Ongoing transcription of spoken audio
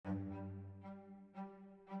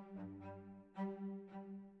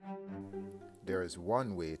There is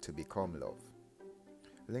one way to become love.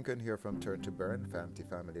 Lincoln here from Turn to Burn,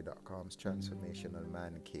 FamilyFamily.com's Transformational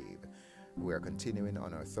Man Cave. We are continuing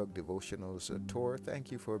on our Thug Devotionals tour. Thank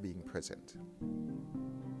you for being present.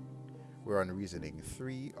 We're on reasoning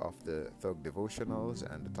 3 of the Thug Devotionals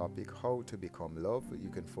and the topic, How to Become Love. You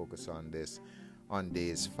can focus on this on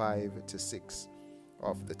days 5 to 6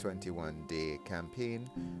 of the 21-day campaign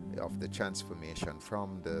of the transformation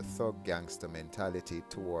from the thug gangster mentality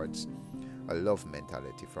towards a love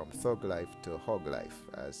mentality, from thug life to hug life,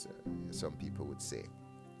 as some people would say.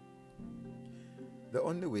 The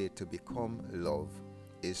only way to become love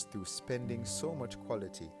is through spending so much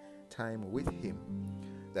quality time with Him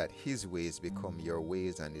that His ways become your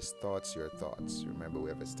ways and His thoughts your thoughts. Remember, we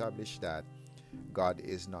have established that God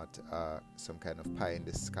is not some kind of pie in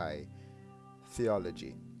the sky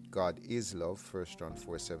theology. God is love. 1 John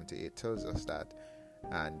 4:78 tells us that,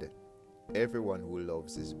 and everyone who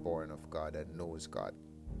loves is born of God and knows God.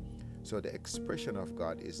 So the expression of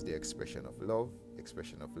God is the expression of love.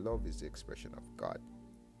 Expression of love is the expression of God.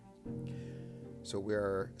 So we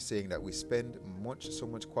are saying that we spend so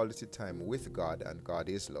much quality time with God, and God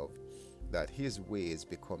is love, that His ways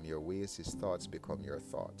become your ways, His thoughts become your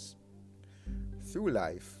thoughts. Through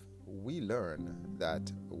life, we learn that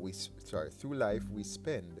we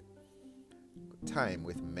spend time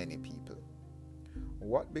with many people.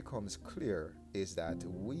 What becomes clear is that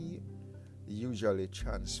we usually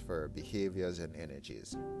transfer behaviors and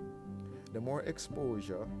energies. The more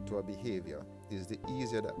exposure to a behavior is, the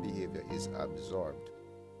easier that behavior is absorbed.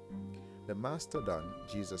 The Mastodon,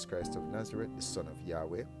 Jesus Christ of Nazareth, the Son of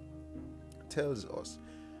Yahweh, tells us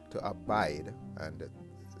to abide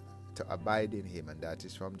in Him, and that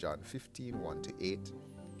is from John 15:1-8,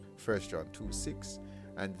 1 John 2:6,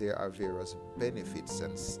 and there are various benefits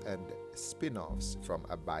and spin-offs from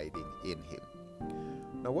abiding in Him.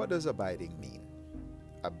 Now, what does abiding mean?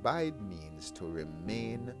 Abide means to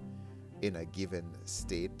remain in a given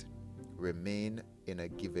state, remain in a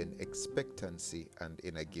given expectancy, and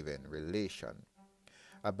in a given relation.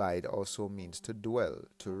 Abide also means to dwell,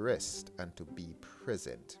 to rest, and to be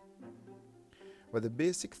present. But the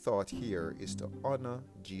basic thought here is to honor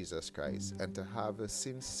Jesus Christ and to have a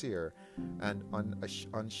sincere and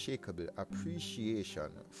unshakable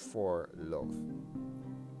appreciation for love.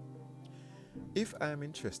 If I am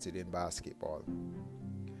interested in basketball,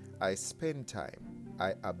 I spend time,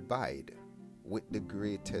 I abide with the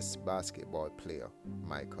greatest basketball player,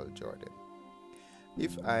 Michael Jordan.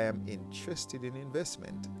 If I am interested in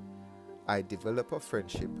investment, I develop a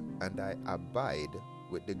friendship and I abide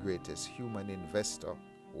with the greatest human investor,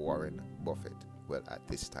 Warren Buffett, at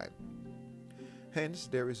this time. Hence,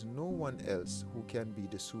 there is no one else who can be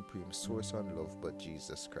the supreme source on love but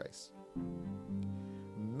Jesus Christ.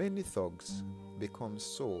 Many thugs become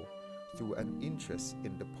so through an interest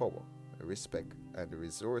in the power, respect, and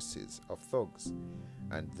resources of thugs,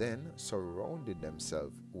 and then surrounded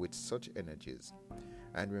themselves with such energies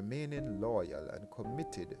and remaining loyal and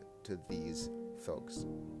committed to these thugs.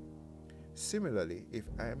 Similarly, if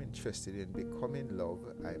I am interested in becoming love,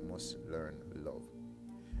 I must learn love.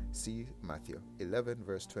 See Matthew 11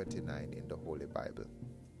 verse 29 in the Holy Bible.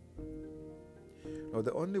 Now,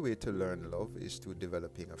 the only way to learn love is through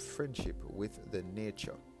developing a friendship with the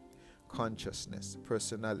nature, consciousness,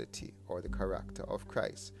 personality, or the character of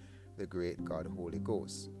Christ, the great God Holy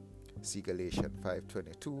Ghost. See Galatians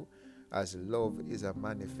 5:22, as love is a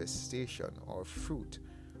manifestation or fruit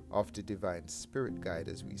of the divine spirit guide,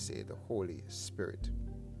 as we say, the Holy Spirit.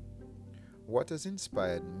 What has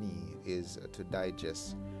inspired me is to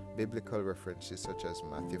digest biblical references such as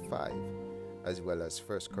Matthew 5, as well as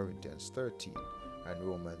 1 Corinthians 13 and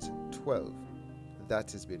Romans 12.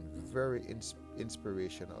 That has been very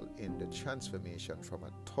inspirational in the transformation from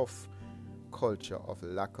a tough culture of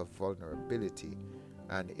lack of vulnerability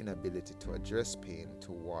and inability to address pain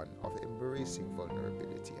to one of embracing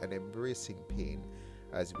vulnerability and embracing pain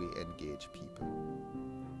as we engage people.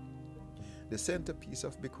 The centerpiece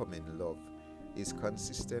of becoming love is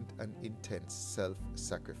consistent and intense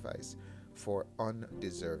self-sacrifice for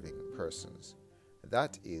undeserving persons.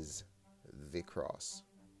 That is the cross.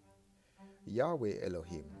 Yahweh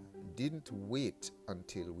Elohim didn't wait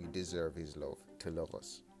until we deserve His love to love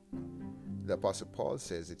us. The Apostle Paul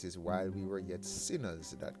says it is while we were yet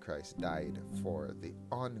sinners that Christ died for the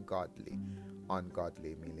ungodly.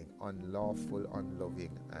 Ungodly meaning unlawful,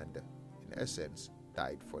 unloving, and in essence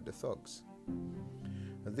died for the thugs.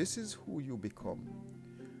 This is who you become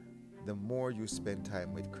the more you spend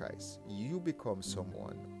time with Christ. You become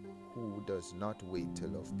someone who does not wait to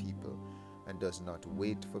love people and does not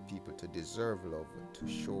wait for people to deserve love to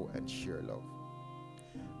show and share love.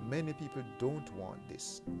 Many people don't want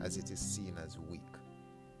this, as it is seen as weak.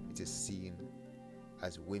 It is seen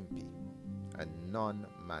as wimpy and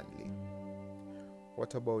non-manly.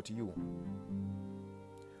 What about you?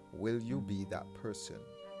 Will you be that person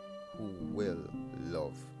who will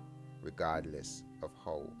love regardless of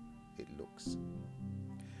how it looks?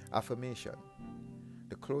 Affirmation: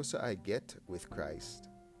 the closer I get with Christ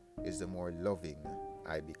is the more loving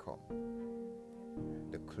I become.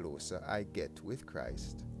 The closer I get with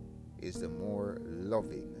Christ is the more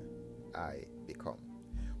loving I become.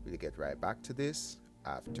 We'll get right back to this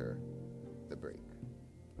after the break.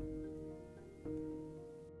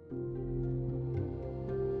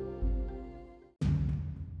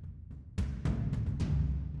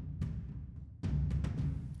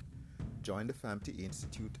 Join the FAMT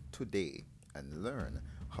Institute today and learn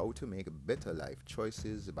how to make better life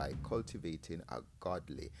choices by cultivating a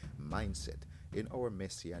godly mindset in our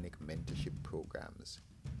Messianic mentorship programs.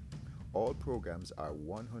 All programs are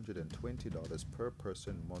 $120 per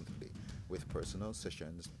person monthly, with personal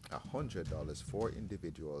sessions $100 for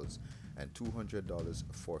individuals and $200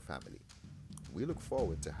 for family. We look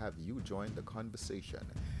forward to have you join the conversation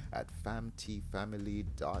at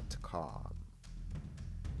famtfamily.com.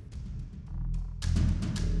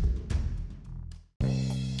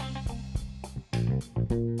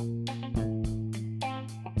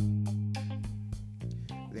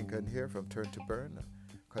 Lincoln here from Turn to Burn.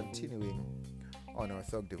 Continuing on our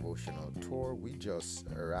Thug Devotional Tour, we just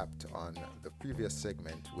wrapped on the previous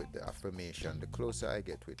segment with the affirmation, the closer I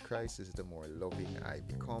get with Christ is the more loving I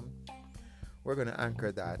become. We're going to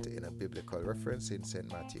anchor that in a biblical reference in St.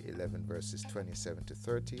 Matthew 11 verses 27 to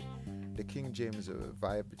 30. The King James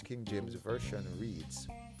Version reads,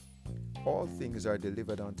 "All things are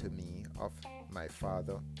delivered unto me of my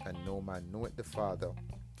Father, and no man knoweth the Father,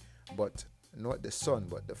 but not the Son,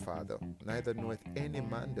 but the Father. Neither knoweth any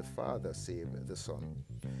man the Father save the Son,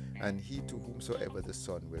 and he to whomsoever the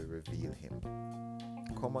Son will reveal him.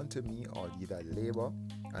 Come unto me, all ye that labor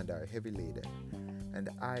and are heavy laden, and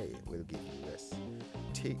I will give you rest.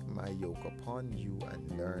 Take my yoke upon you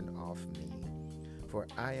and learn of me. For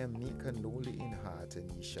I am meek and lowly in heart,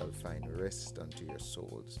 and ye shall find rest unto your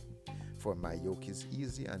souls. For my yoke is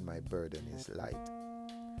easy and my burden is light."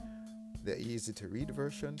 The easy to read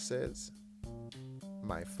version says,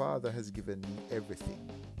 "My Father has given me everything.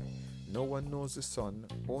 No one knows the Son,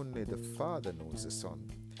 only the Father knows the Son.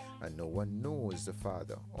 And no one knows the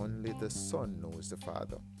Father, only the Son knows the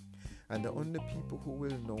Father. And the only people who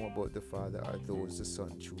will know about the Father are those the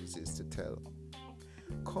Son chooses to tell.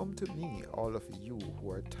 Come to me, all of you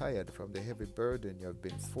who are tired from the heavy burden you have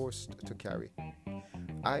been forced to carry.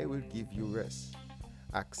 I will give you rest.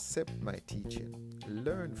 Accept my teaching.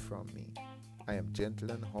 Learn from me. I am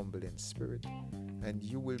gentle and humble in spirit, and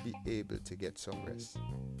you will be able to get some rest.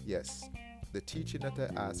 Yes, the teaching that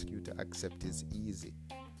I ask you to accept is easy.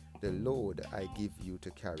 The load I give you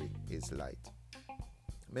to carry is light."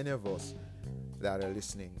 Many of us that are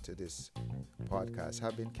listening to this podcast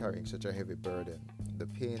have been carrying such a heavy burden. The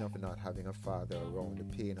pain of not having a father around, the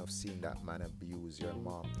pain of seeing that man abuse your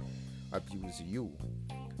mom, abuse you,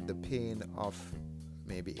 the pain of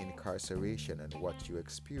maybe incarceration and what you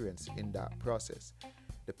experience in that process,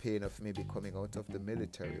 the pain of maybe coming out of the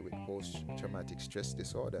military with post-traumatic stress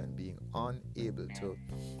disorder and being unable to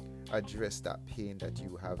address that pain that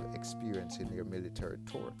you have experienced in your military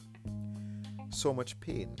tour. So much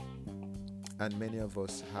pain, and many of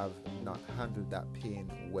us have not handled that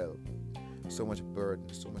pain well. So much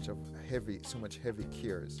burden, so much heavy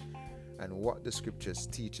cares. And what the scriptures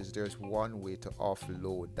teach is there's one way to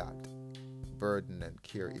offload that burden and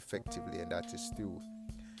care effectively, and that is through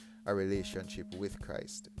a relationship with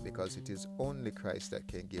Christ, because it is only Christ that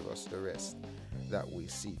can give us the rest that we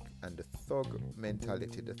seek. And the thug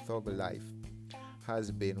mentality, the thug life,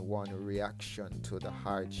 has been one reaction to the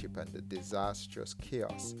hardship and the disastrous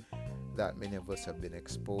chaos that many of us have been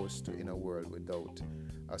exposed to in a world without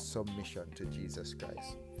a submission to Jesus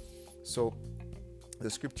Christ. So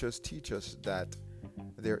the scriptures teach us that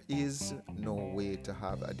there is no way to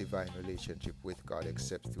have a divine relationship with God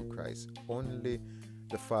except through Christ. Only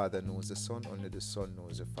the Father knows the Son, only the Son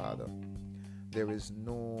knows the Father. There is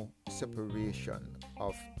no separation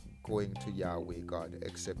of going to Yahweh God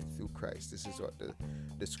except through Christ. This is what the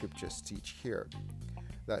scriptures teach here.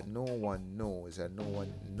 That no one knows and no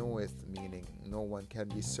one knoweth, meaning no one can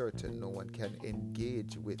be certain, no one can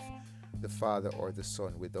engage with the Father or the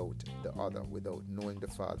Son without the other, without knowing the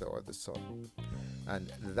Father or the Son.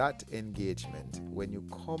 And that engagement, when you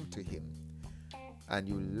come to Him and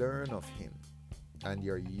you learn of Him and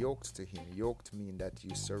you're yoked to him. Yoked mean that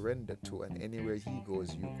you surrender to, and anywhere he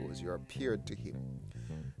goes, you goes. You're paired to him,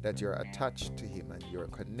 that you're attached to him, and you're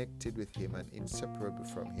connected with him and inseparable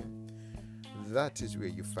from him. That is where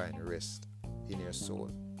you find rest in your soul.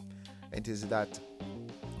 And it is that,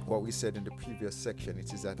 what we said in the previous section,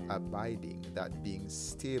 it is that abiding, that being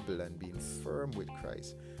stable and being firm with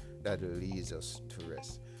Christ, that leads us to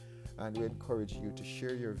rest. And we encourage you to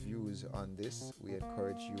share your views on this. We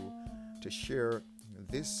encourage you to share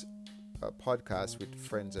this podcast with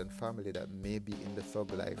friends and family that may be in the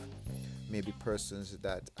thug life, maybe persons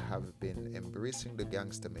that have been embracing the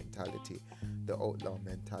gangster mentality, the outlaw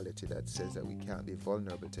mentality that says that we can't be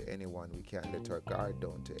vulnerable to anyone, we can't let our guard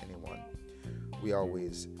down to anyone. We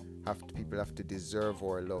always people have to deserve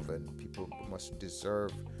our love, and people must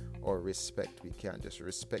deserve our respect. We can't just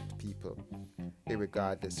respect people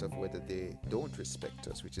regardless of whether they don't respect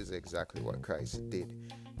us, which is exactly what Christ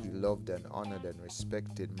did. He loved and honored and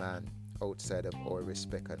respected man outside of our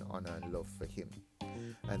respect and honor and love for him.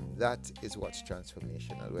 And that is what's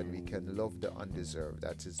transformational, when we can love the undeserved.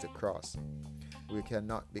 That is the cross. We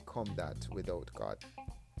cannot become that without God.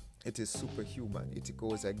 It is superhuman. It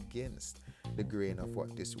goes against the grain of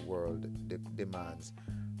what this world demands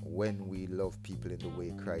when we love people in the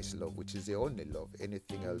way Christ loved, which is the only love.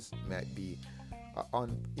 Anything else might be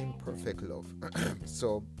imperfect love.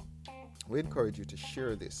 So we encourage you to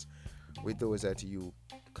share this with those that you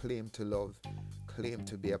claim to love, claim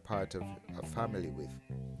to be a part of a family with,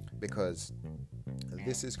 because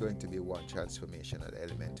this is going to be one transformational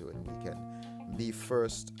element when we can be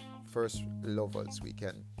first lovers. We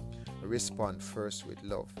can respond first with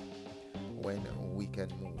love, when we can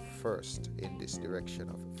move first in this direction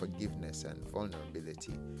of forgiveness and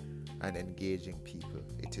vulnerability and engaging people.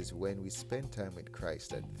 It is when we spend time with Christ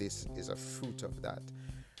that this is a fruit of that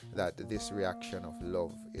this reaction of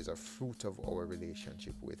love is a fruit of our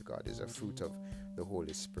relationship with God, is a fruit of the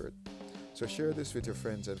Holy Spirit. So share this with your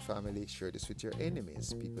friends and family, share this with your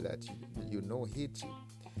enemies, people that you know hate you.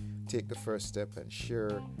 Take the first step and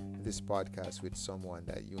share this podcast with someone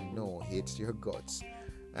that you know hates your guts,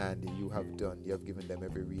 and you have given them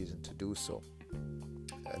every reason to do so.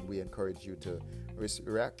 And we encourage you to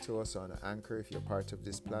react to us on Anchor if you're part of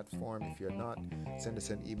this platform. If you're not, send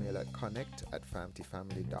us an email at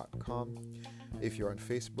connect@famtyfamily.com. If you're on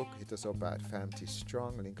Facebook, hit us up at Famty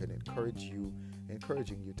Strong. Lincoln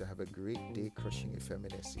encouraging you to have a great day crushing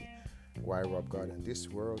effeminacy. Why rob God and this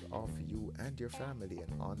world of you and your family?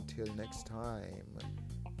 And until next time,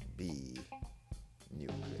 be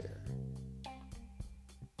nuclear.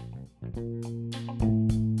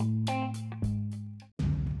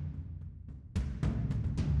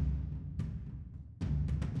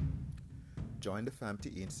 Join the Famty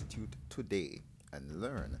Institute today and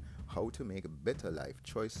learn how to make better life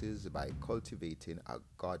choices by cultivating a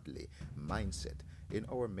godly mindset in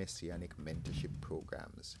our Messianic mentorship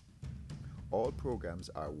programs. All programs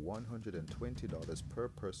are $120 per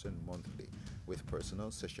person monthly, with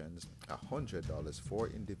personal sessions $100 for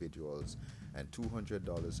individuals and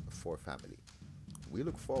 $200 for family. We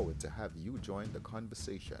look forward to have you join the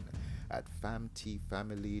conversation at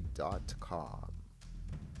famtyfamily.com.